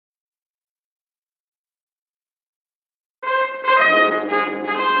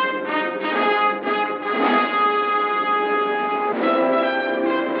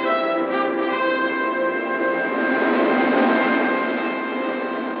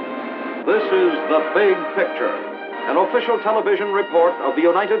This is The Big Picture, an official television report of the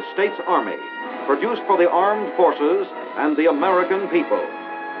United States Army, produced for the armed forces and the American people.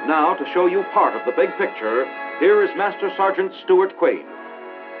 Now, to show you part of the big picture, here is Master Sergeant Stuart Quain.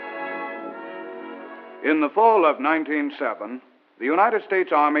 In the fall of 1907, the United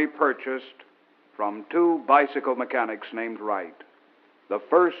States Army purchased from two bicycle mechanics named Wright the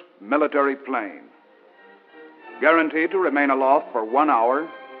first military plane. Guaranteed to remain aloft for 1 hour,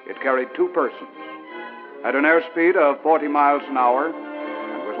 it carried two persons, at an airspeed of 40 miles an hour,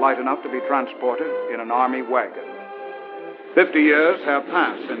 and was light enough to be transported in an Army wagon. 50 years have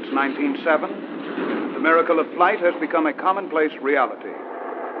passed since 1907. The miracle of flight has become a commonplace reality.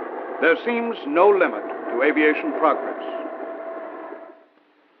 There seems no limit to aviation progress.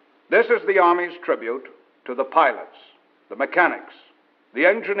 This is the Army's tribute to the pilots, the mechanics, the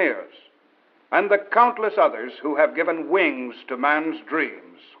engineers, and the countless others who have given wings to man's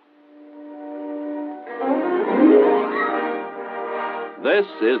dreams. This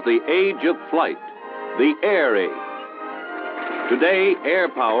is the age of flight, the air age. Today, air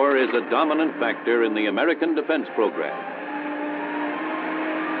power is a dominant factor in the American defense program.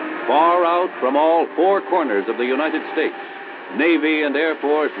 Far out from all four corners of the United States, Navy and Air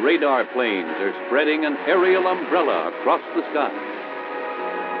Force radar planes are spreading an aerial umbrella across the sky.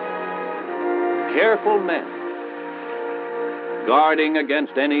 Careful men, guarding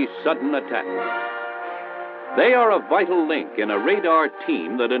against any sudden attack. They are a vital link in a radar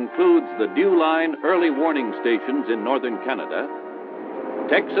team that includes the Dewline early warning stations in northern Canada,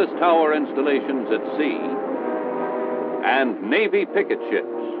 Texas tower installations at sea, and Navy picket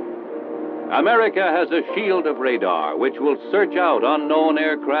ships. America has a shield of radar which will search out unknown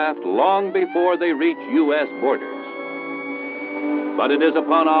aircraft long before they reach U.S. borders. But it is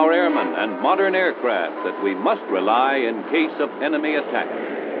upon our airmen and modern aircraft that we must rely in case of enemy attack.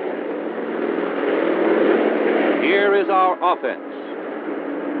 Here is our offense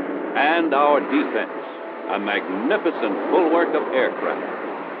and our defense, a magnificent bulwark of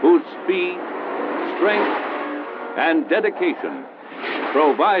aircraft whose speed, strength, and dedication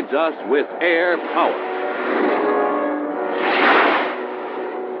provides us with air power.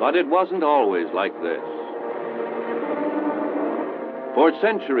 But it wasn't always like this. For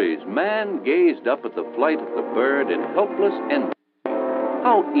centuries, man gazed up at the flight of the bird in helpless envy.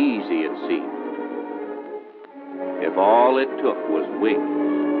 How easy it seemed, if all it took was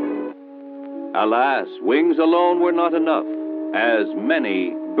wings. Alas, wings alone were not enough, as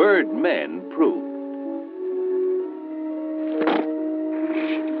many birdmen proved.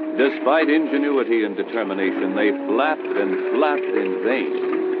 Despite ingenuity and determination, they flapped and flapped in vain.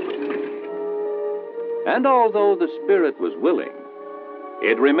 And although the spirit was willing,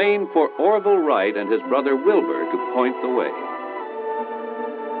 it remained for Orville Wright and his brother Wilbur to point the way.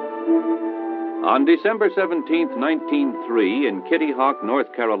 On December 17, 1903, in Kitty Hawk,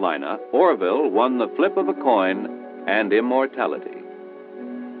 North Carolina, Orville won the flip of a coin and immortality.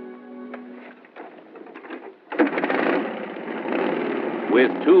 With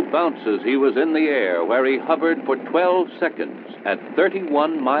two bounces, he was in the air, where he hovered for 12 seconds at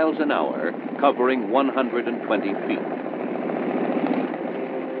 31 miles an hour, covering 120 feet.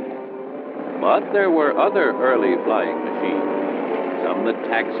 But there were other early flying machines, some that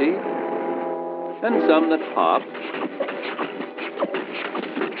taxied and some that hopped,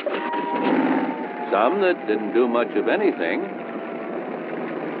 some that didn't do much of anything,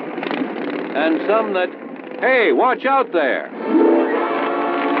 and some that, hey, watch out there!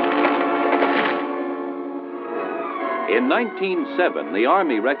 In 1907, the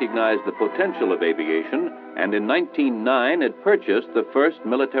Army recognized the potential of aviation, and in 1909 it purchased the first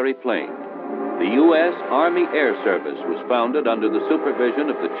military plane. The U.S. Army Air Service was founded under the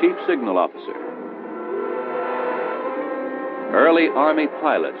supervision of the Chief Signal Officer. Early Army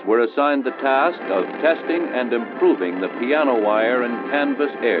pilots were assigned the task of testing and improving the piano wire and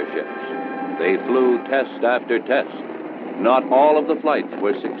canvas airships. They flew test after test. Not all of the flights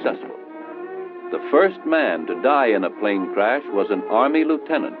were successful. The first man to die in a plane crash was an Army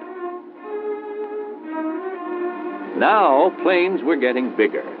lieutenant. Now, planes were getting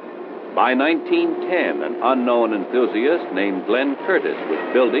bigger. By 1910, an unknown enthusiast named Glenn Curtis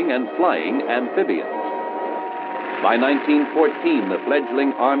was building and flying amphibians. By 1914, the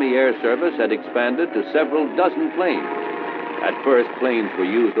fledgling Army Air Service had expanded to several dozen planes. At first, planes were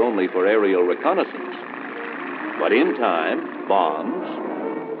used only for aerial reconnaissance. But in time, bombs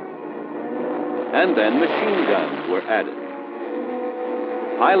and then machine guns were added.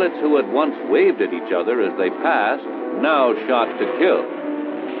 Pilots who had once waved at each other as they passed now shot to kill.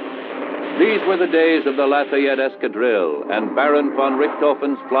 These were the days of the Lafayette Escadrille and Baron von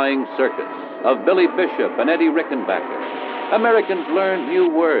Richthofen's Flying Circus, of Billy Bishop and Eddie Rickenbacker. Americans learned new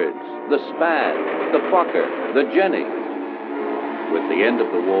words, the Spad, the Fokker, the Jenny. With the end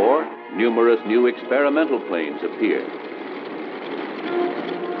of the war, numerous new experimental planes appeared.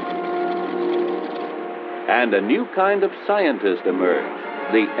 And a new kind of scientist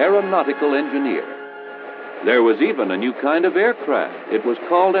emerged, the aeronautical engineer. There was even a new kind of aircraft. It was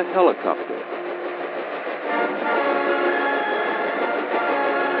called a helicopter.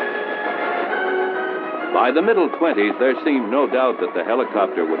 By the middle 20s, there seemed no doubt that the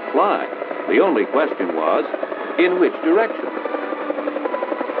helicopter would fly. The only question was, in which direction?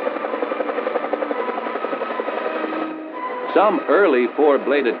 Some early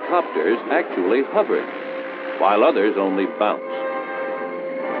four-bladed copters actually hovered, while others only bounced.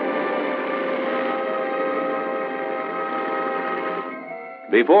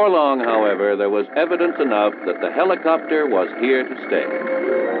 Before long, however, there was evidence enough that the helicopter was here to stay.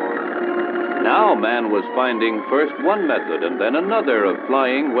 Now man was finding first one method and then another of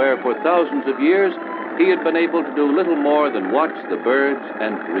flying where for thousands of years he had been able to do little more than watch the birds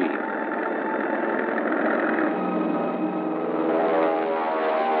and dream.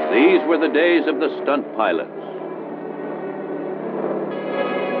 These were the days of the stunt pilots.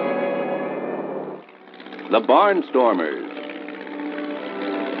 The barnstormers.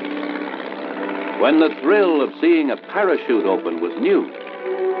 When the thrill of seeing a parachute open was new.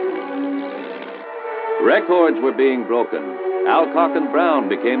 Records were being broken. Alcock and Brown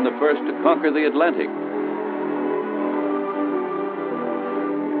became the first to conquer the Atlantic.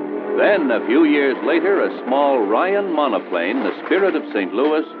 Then, a few years later, a small Ryan monoplane, the Spirit of St.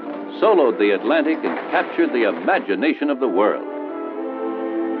 Louis, soloed the Atlantic and captured the imagination of the world.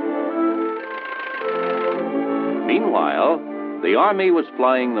 Meanwhile, the Army was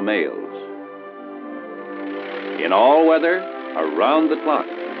flying the mails. In all weather, around the clock.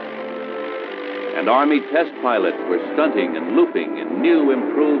 And Army test pilots were stunting and looping in new,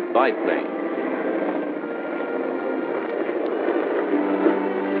 improved biplanes.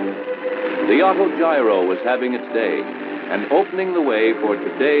 The autogyro was having its day and opening the way for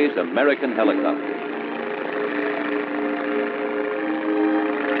today's American helicopter.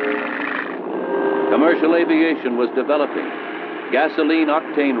 Commercial aviation was developing. Gasoline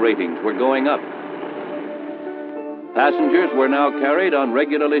octane ratings were going up. Passengers were now carried on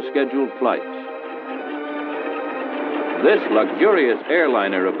regularly scheduled flights. This luxurious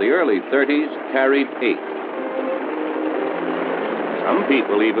airliner of the early 30s carried 8. Some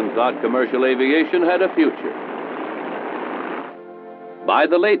people even thought commercial aviation had a future. By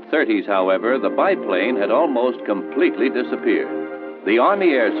the late 30s, however, the biplane had almost completely disappeared. The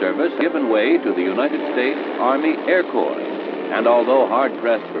Army Air Service given way to the United States Army Air Corps, and although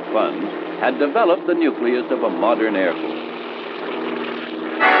hard-pressed for funds, had developed the nucleus of a modern Air Force.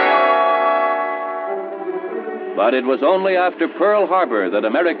 But it was only after Pearl Harbor that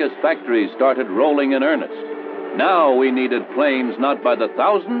America's factories started rolling in earnest. Now we needed planes not by the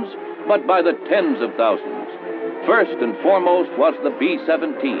thousands, but by the tens of thousands. First and foremost was the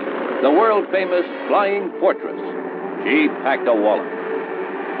B-17, the world-famous Flying Fortress. She packed a wallop.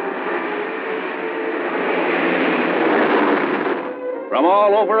 From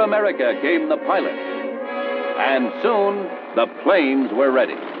all over America came the pilots, and soon the planes were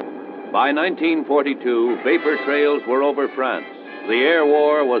ready. By 1942, vapor trails were over France. The air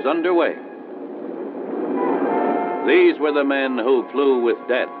war was underway. These were the men who flew with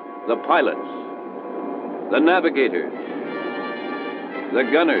death, the pilots, the navigators, the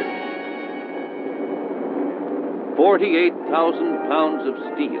gunners. 48,000 pounds of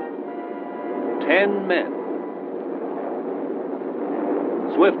steel, 10 men.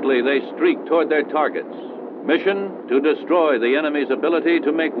 Swiftly, they streaked toward their targets. Mission, to destroy the enemy's ability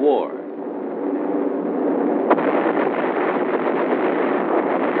to make war.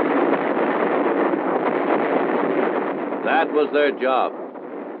 That was their job.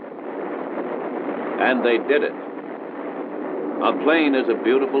 And they did it. A plane is a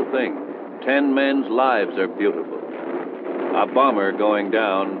beautiful thing. 10 men's lives are beautiful. A bomber going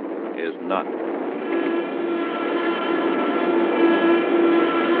down is not.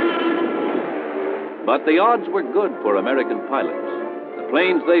 But the odds were good for American pilots. The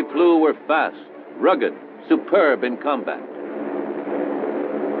planes they flew were fast, rugged, superb in combat.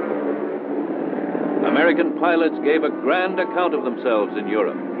 American pilots gave a grand account of themselves in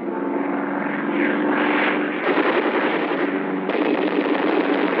Europe.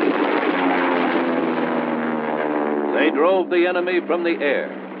 They drove the enemy from the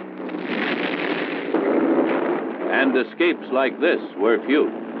air. And escapes like this were few.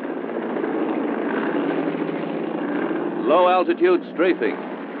 low-altitude strafing.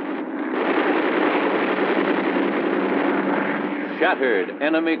 Shattered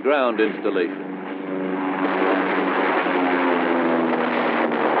enemy ground installation.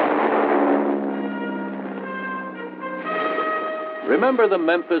 Remember the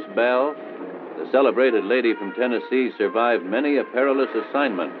Memphis Belle? The celebrated lady from Tennessee survived many a perilous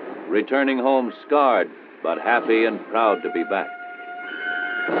assignment, returning home scarred, but happy and proud to be back.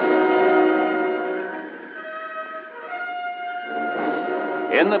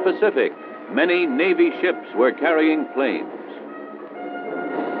 In the Pacific, many Navy ships were carrying planes.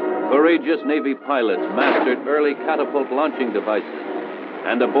 Courageous Navy pilots mastered early catapult launching devices,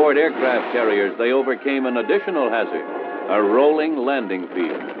 and aboard aircraft carriers they overcame an additional hazard, a rolling landing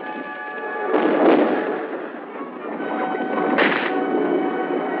field.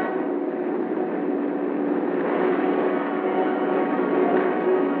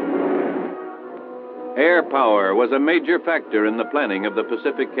 Air power was a major factor in the planning of the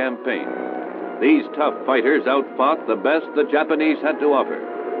Pacific campaign. These tough fighters outfought the best the Japanese had to offer.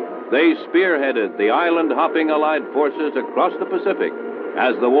 They spearheaded the island-hopping Allied forces across the Pacific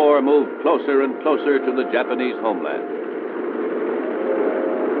as the war moved closer and closer to the Japanese homeland.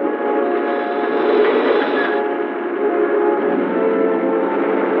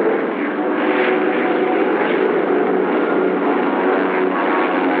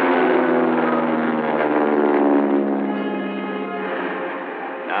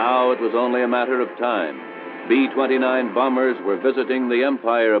 Now it was only a matter of time. B-29 bombers were visiting the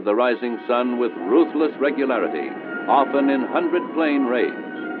empire of the rising sun with ruthless regularity, often in 100-plane raids.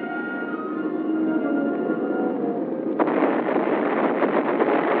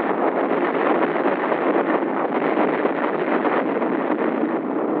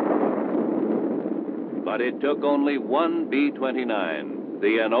 But it took only one B-29,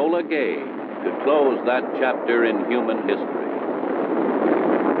 the Enola Gay, to close that chapter in human history.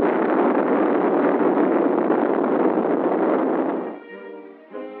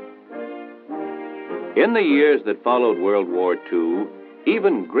 In the years that followed World War II,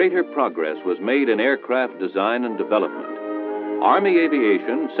 even greater progress was made in aircraft design and development. Army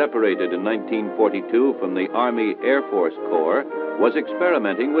Aviation, separated in 1942 from the Army Air Force Corps, was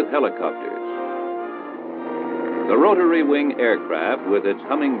experimenting with helicopters. The rotary wing aircraft, with its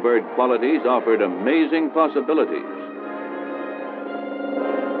hummingbird qualities, offered amazing possibilities.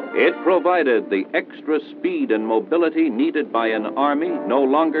 It provided the extra speed and mobility needed by an army no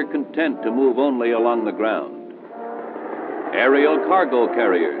longer content to move only along the ground. Aerial cargo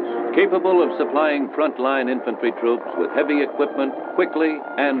carriers, capable of supplying frontline infantry troops with heavy equipment quickly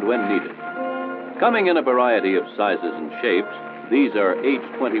and when needed. Coming in a variety of sizes and shapes, these are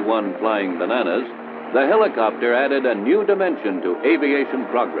H-21 flying bananas, the helicopter added a new dimension to aviation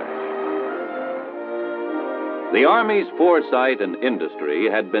progress. The Army's foresight and industry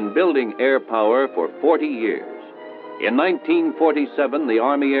had been building air power for 40 years. In 1947, the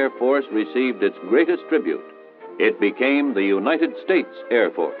Army Air Force received its greatest tribute. It became the United States Air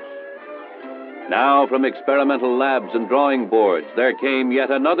Force. Now, from experimental labs and drawing boards, there came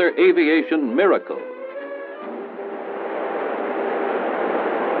yet another aviation miracle.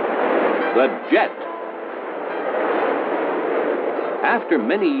 The jet. After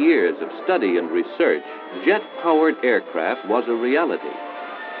many years of study and research, jet-powered aircraft was a reality.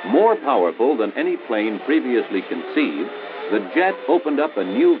 More powerful than any plane previously conceived, the jet opened up a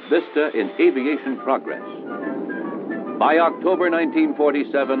new vista in aviation progress. By October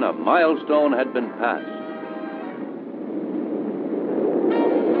 1947, a milestone had been passed.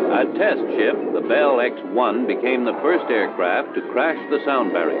 A test ship, the Bell X-1, became the first aircraft to crash the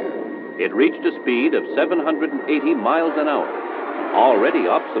sound barrier. It reached a speed of 780 miles an hour. Already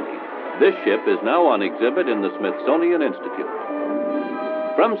obsolete, this ship is now on exhibit in the Smithsonian Institute.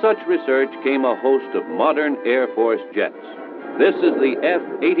 From such research came a host of modern Air Force jets. This is the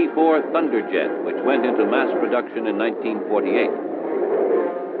F-84 Thunderjet, which went into mass production in 1948.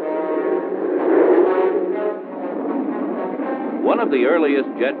 One of the earliest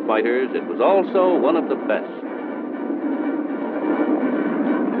jet fighters, it was also one of the best.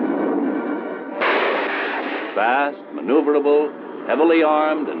 Fast, maneuverable, heavily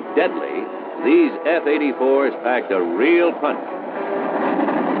armed, and deadly, these F-84s packed a real punch.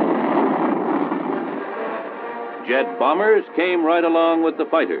 Jet bombers came right along with the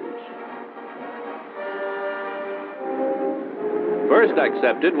fighters. First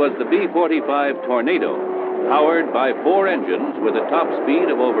accepted was the B-45 Tornado, powered by 4 engines with a top speed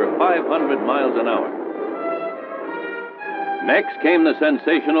of over 500 miles an hour. Next came the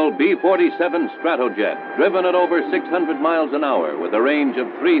sensational B-47 Stratojet, driven at over 600 miles an hour with a range of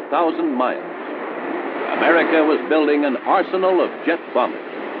 3,000 miles. A America was building an arsenal of jet bombers.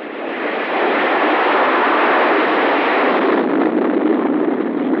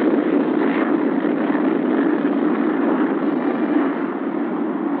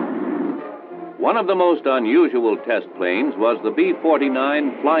 One of the most unusual test planes was the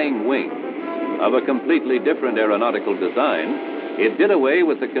B-49 Flying Wing. Of a completely different aeronautical design, it did away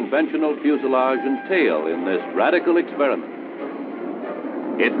with the conventional fuselage and tail in this radical experiment.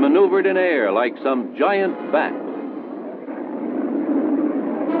 It maneuvered in air like some giant bat.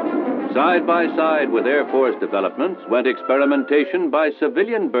 Side by side with Air Force developments went experimentation by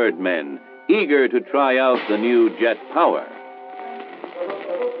civilian birdmen, eager to try out the new jet power.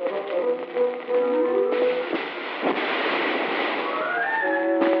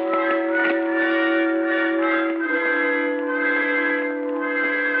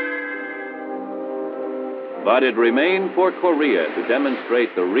 But it remained for Korea to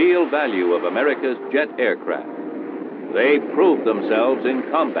demonstrate the real value of America's jet aircraft. They proved themselves in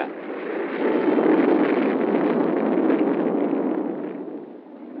combat.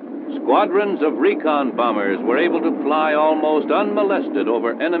 Squadrons of recon bombers were able to fly almost unmolested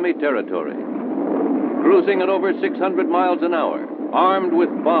over enemy territory. Cruising at over 600 miles an hour, armed with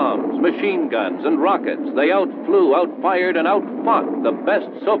bombs, machine guns, and rockets, they outflew, outfired, and outfought the best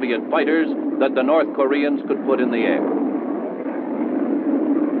Soviet fighters that the North Koreans could put in the air.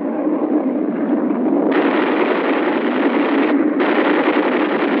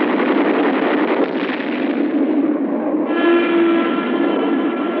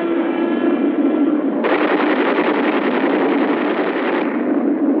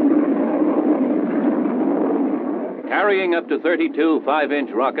 Carrying up to 32 5-inch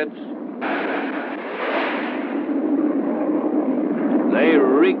rockets, they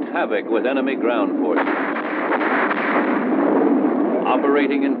wreaked havoc with enemy ground forces.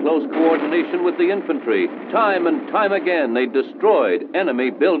 Operating in close coordination with the infantry, time and time again they destroyed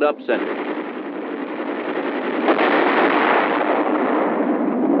enemy build-up centers.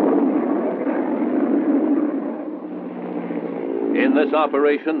 In this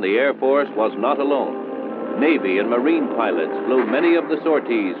operation, the Air Force was not alone. Navy and Marine pilots flew many of the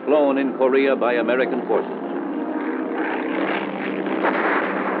sorties flown in Korea by American forces.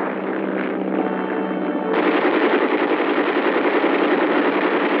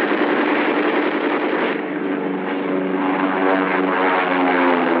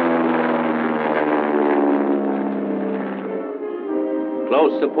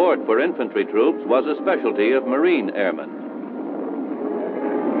 Close support for infantry troops was a specialty of Marine airmen.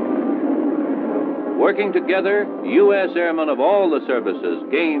 Working together, U.S. airmen of all the services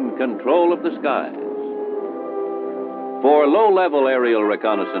gained control of the skies. For low-level aerial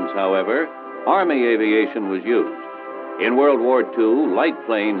reconnaissance, however, Army aviation was used. In World War II, light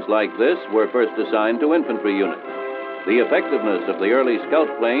planes like this were first assigned to infantry units. The effectiveness of the early scout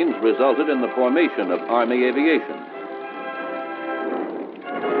planes resulted in the formation of Army aviation.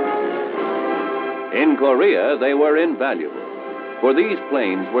 In Korea, they were invaluable, for these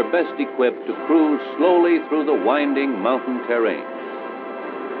planes were best equipped to cruise slowly through the winding mountain terrain.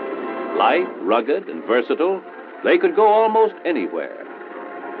 Light, rugged, and versatile, they could go almost anywhere.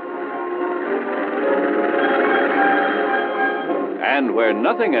 And where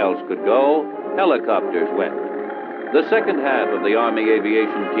nothing else could go, helicopters went. The second half of the Army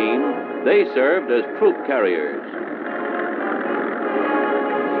aviation team, they served as troop carriers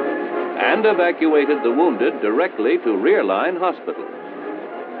and evacuated the wounded directly to rear-line hospitals.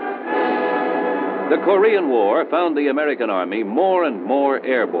 The Korean War found the American Army more and more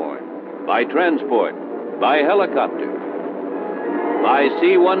airborne, by transport, by helicopter, by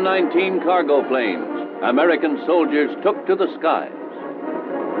C-119 cargo planes. American soldiers took to the skies.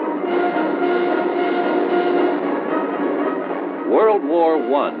 World War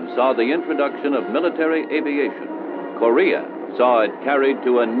I saw the introduction of military aviation. Korea saw it carried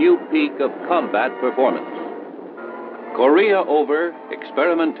to a new peak of combat performance. Korea over,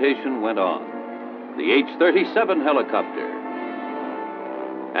 experimentation went on. The H-37 helicopter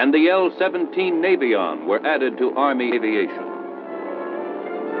and the L-17 Navion were added to Army aviation.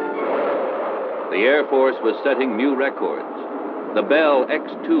 The Air Force was setting new records. The Bell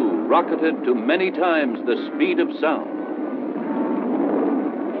X-2 rocketed to many times the speed of sound.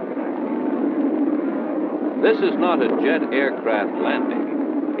 This is not a jet aircraft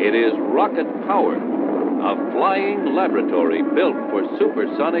landing. It is rocket power, a flying laboratory built for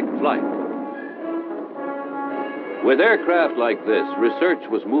supersonic flight. With aircraft like this, research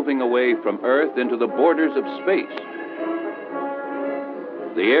was moving away from Earth into the borders of space.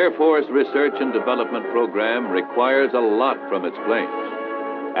 The Air Force Research and Development Program requires a lot from its planes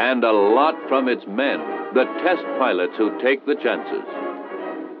and a lot from its men. the test pilots who take the chances.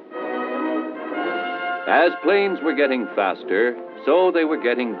 As planes were getting faster, so they were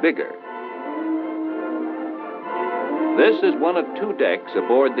getting bigger. This is one of two decks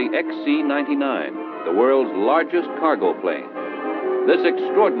aboard the XC-99, the world's largest cargo plane. This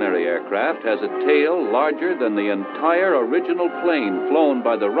extraordinary aircraft has a tail larger than the entire original plane flown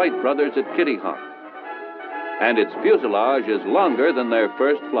by the Wright brothers at Kitty Hawk. And its fuselage is longer than their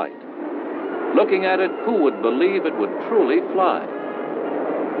first flight. Looking at it, who would believe it would truly fly?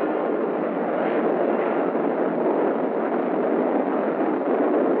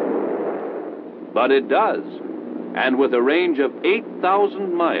 But it does. And with a range of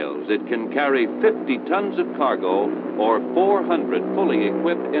 8,000 miles, it can carry 50 tons of cargo or 400 fully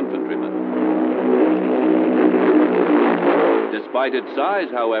equipped infantrymen. Despite its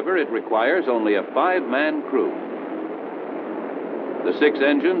size, however, it requires only a 5-man crew. The 6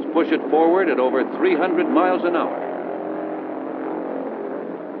 engines push it forward at over 300 miles an hour.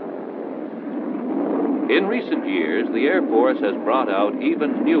 In recent years, the Air Force has brought out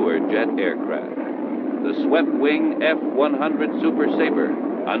even newer jet aircraft. The swept-wing F-100 Super Sabre,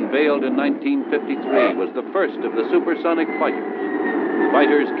 unveiled in 1953, was the first of the supersonic fighters.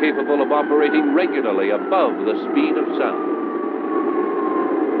 Fighters capable of operating regularly above the speed of sound.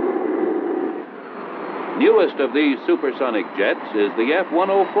 Newest of these supersonic jets is the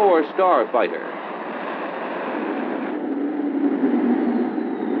F-104 Starfighter.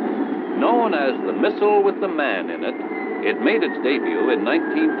 Known as the missile with the man in it, it made its debut in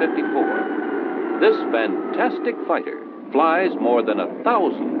 1954. This fantastic fighter flies more than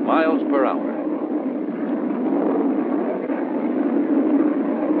 1,000 miles per hour.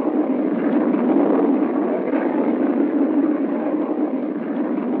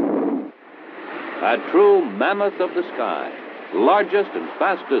 A true mammoth of the sky, largest and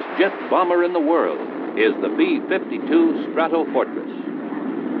fastest jet bomber in the world, is the B-52 Stratofortress.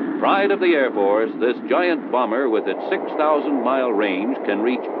 Pride of the Air Force, this giant bomber with its 6,000-mile range can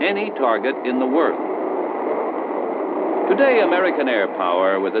reach any target in the world. Today, American air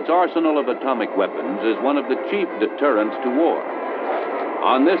power, with its arsenal of atomic weapons, is one of the chief deterrents to war.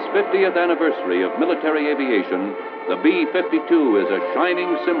 On this 50th anniversary of military aviation, the B-52 is a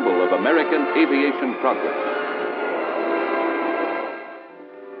shining symbol of American aviation progress.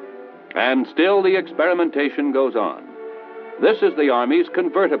 And still the experimentation goes on. This is the Army's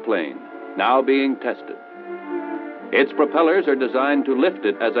converter plane, now being tested. Its propellers are designed to lift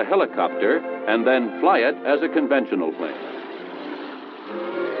it as a helicopter and then fly it as a conventional plane.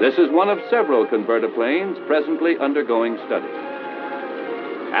 This is one of several converter planes presently undergoing study.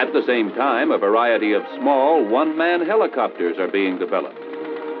 At the same time, a variety of small one-man helicopters are being developed.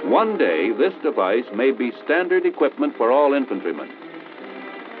 One day, this device may be standard equipment for all infantrymen.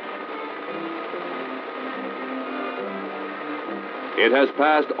 It has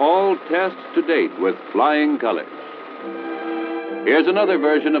passed all tests to date with flying colors. Here's another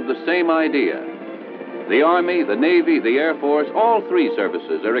version of the same idea. The Army, the Navy, the Air Force, all three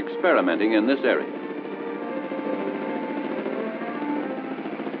services are experimenting in this area.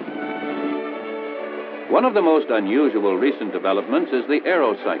 One of the most unusual recent developments is the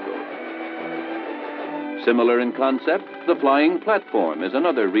Aerocycle. Similar in concept, the flying platform is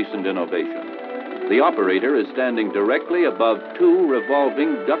another recent innovation. The operator is standing directly above two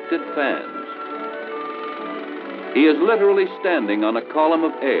revolving ducted fans. He is literally standing on a column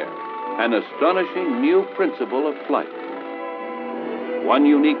of air, an astonishing new principle of flight. One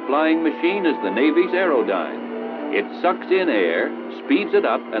unique flying machine is the Navy's Aerodyne. It sucks in air, speeds it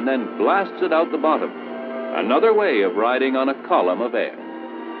up, and then blasts it out the bottom. Another way of riding on a column of air.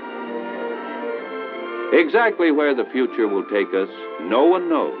 Exactly where the future will take us, no one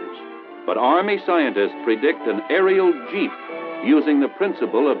knows. But Army scientists predict an aerial jeep using the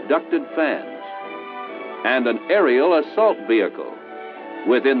principle of ducted fans and an aerial assault vehicle.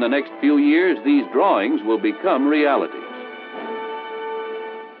 Within the next few years, these drawings will become realities.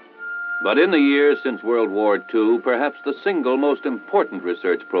 But in the years since World War II, perhaps the single most important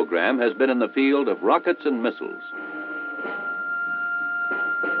research program has been in the field of rockets and missiles.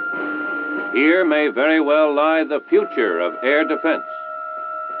 Here may very well lie the future of air defense.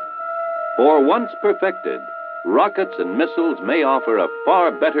 For once perfected, rockets and missiles may offer a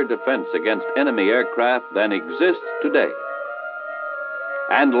far better defense against enemy aircraft than exists today.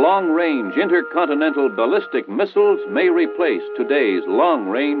 And long-range intercontinental ballistic missiles may replace today's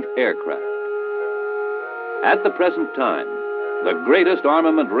long-range aircraft. At the present time, the greatest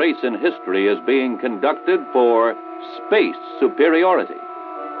armament race in history is being conducted for space superiority.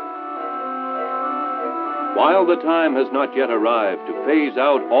 While the time has not yet arrived to phase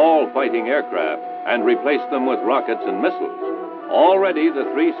out all fighting aircraft and replace them with rockets and missiles, already the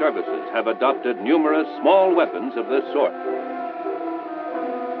three services have adopted numerous small weapons of this sort.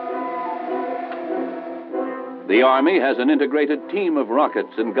 The Army has an integrated team of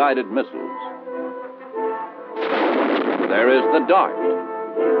rockets and guided missiles. There is the Dart.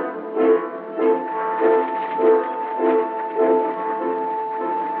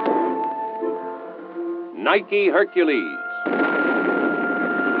 Nike Hercules.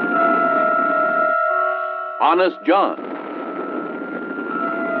 Honest John.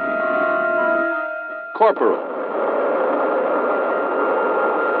 Corporal.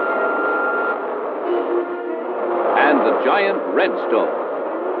 And the giant Redstone.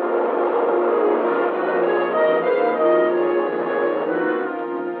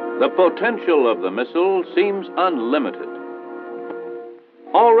 The potential of the missile seems unlimited.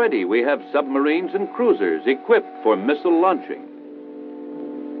 Already we have submarines and cruisers equipped for missile launching.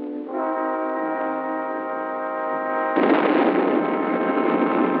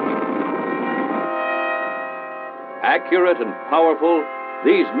 Accurate and powerful,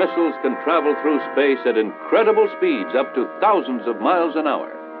 these missiles can travel through space at incredible speeds up to thousands of miles an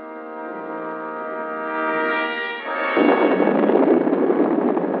hour.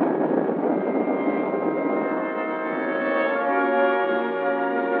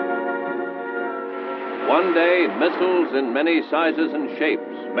 One day, missiles in many sizes and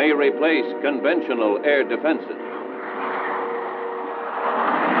shapes may replace conventional air defenses.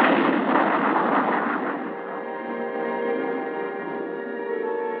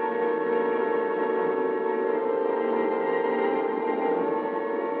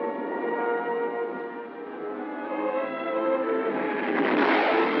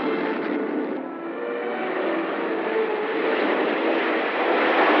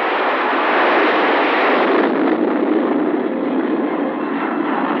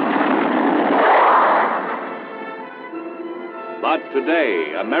 But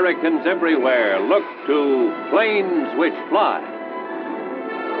today, Americans everywhere look to planes which fly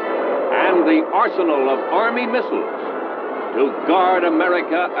and the arsenal of Army missiles to guard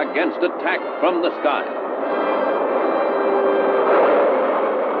America against attack from the sky.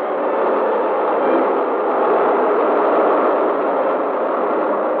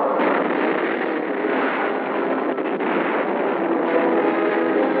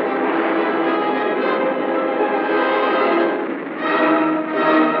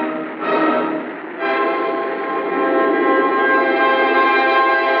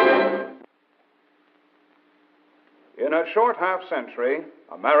 In a short half-century,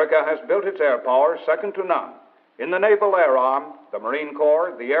 America has built its air power second to none in the Naval Air Arm, the Marine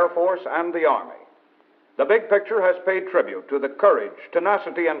Corps, the Air Force, and the Army. The big picture has paid tribute to the courage,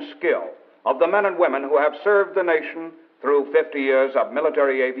 tenacity, and skill of the men and women who have served the nation through 50 years of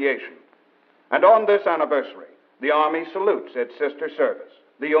military aviation. And on this anniversary, the Army salutes its sister service,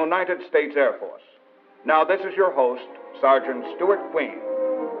 the United States Air Force. Now, this is your host, Sergeant Stuart Queen.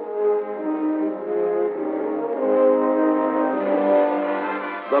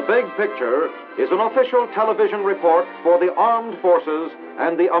 The Big Picture is an official television report for the armed forces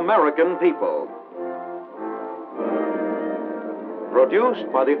and the American people. Produced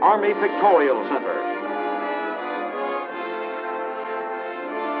by the Army Pictorial Center.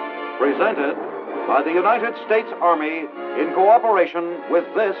 Presented by the United States Army in cooperation with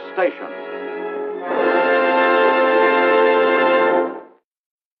this station.